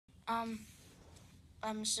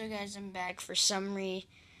So guys, I'm back. For some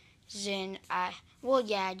reason, I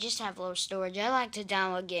just have low storage. I like to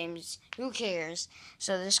download games. Who cares?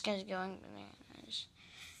 So this guy's going bananas.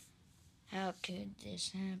 How could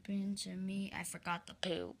this happen to me? I forgot the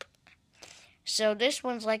poop. So this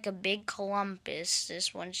one's like a big Columbus.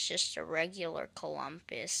 This one's just a regular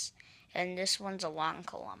Columbus. And this one's a long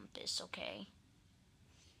Columbus, okay?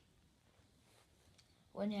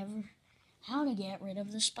 How to get rid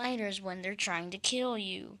of the spiders when they're trying to kill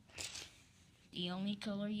you. The only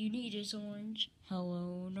color you need is orange.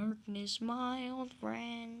 Hello, darkness, my old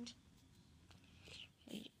friend.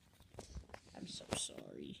 I'm so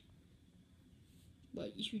sorry.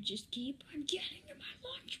 But you just keep on getting in my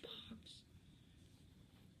lunchbox.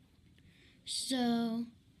 So,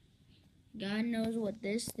 God knows what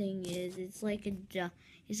this thing is. It's like a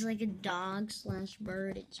dog slash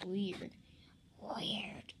bird. It's weird.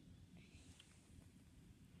 Weird.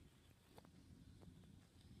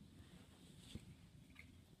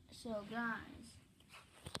 So guys,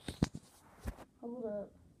 hold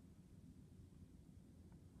up.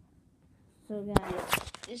 So guys,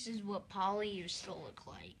 this is what Polly used to look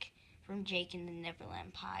like from Jake and the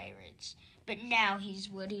Neverland Pirates. But now he's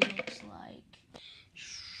what he looks like.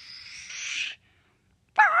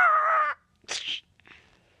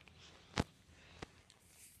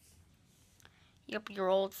 Yep, your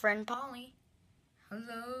old friend Polly.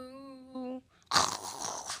 Hello.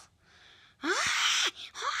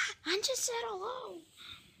 I just said hello.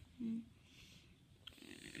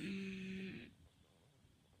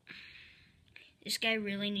 This guy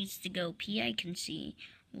really needs to go pee, I can see.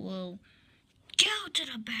 Well, go to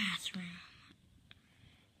the bathroom.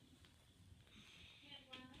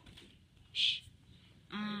 Shh.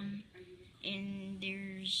 And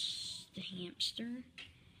there's the hamster.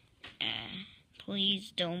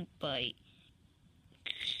 Please don't bite.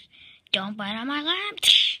 Don't bite on my lamp.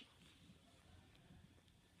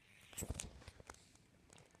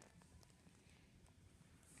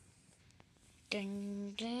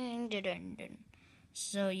 Dun, dun, dun, dun, dun.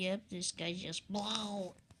 So, yep, this guy's just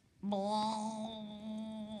blow.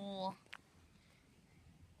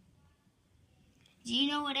 Do you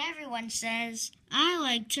know what everyone says? I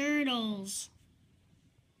like turtles.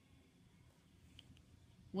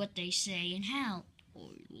 What they say and how. I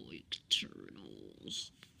like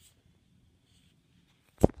turtles.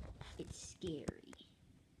 It's scary.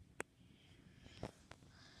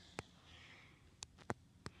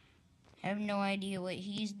 I have no idea what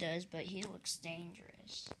he does, but he looks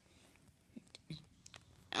dangerous.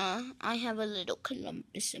 I have a little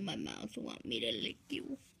Columbus in my mouth. Want me to lick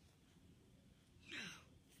you?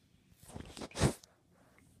 No.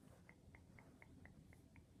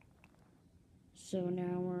 So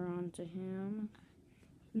now we're on to him.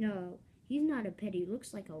 No, he's not a pet. He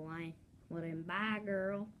looks like a lion. Well then, bye,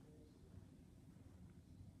 girl.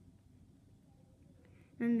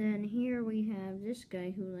 And then here we have this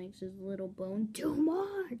guy who likes his little bone too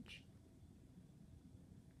much.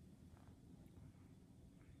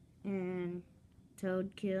 And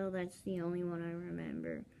Toadkill, that's the only one I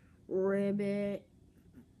remember. Ribbit.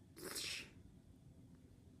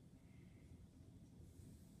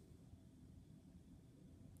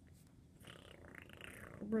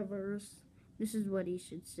 Reverse. This is what he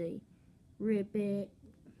should say. Ribbit.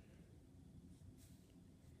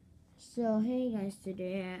 So, hey guys,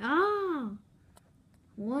 today,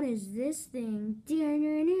 what is this thing? I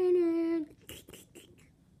am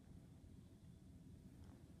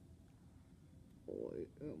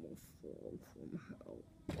a frog from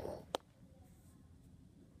hell.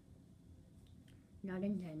 Not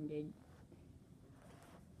intended.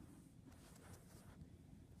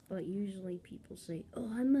 But usually people say,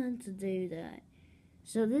 oh, I meant to do that.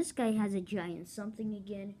 So this guy has a giant something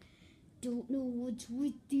again. Don't know what's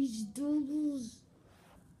with these doubles.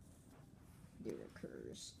 They're a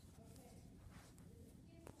curse.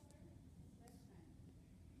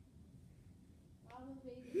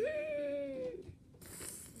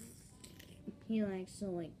 He likes to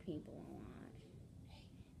lick people a lot.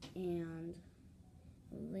 And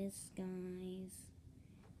this guy's,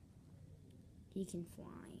 he can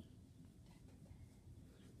fly.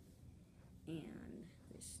 And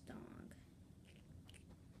this dog.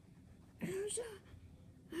 And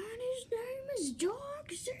his name is Dog.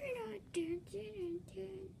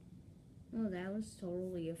 Oh, that was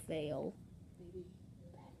totally a fail. Maybe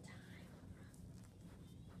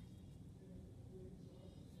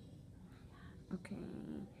okay.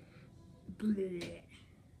 Blech.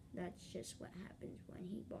 That's just what happens when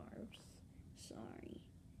he barks. Sorry.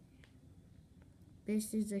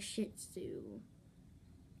 This is a Shih Tzu.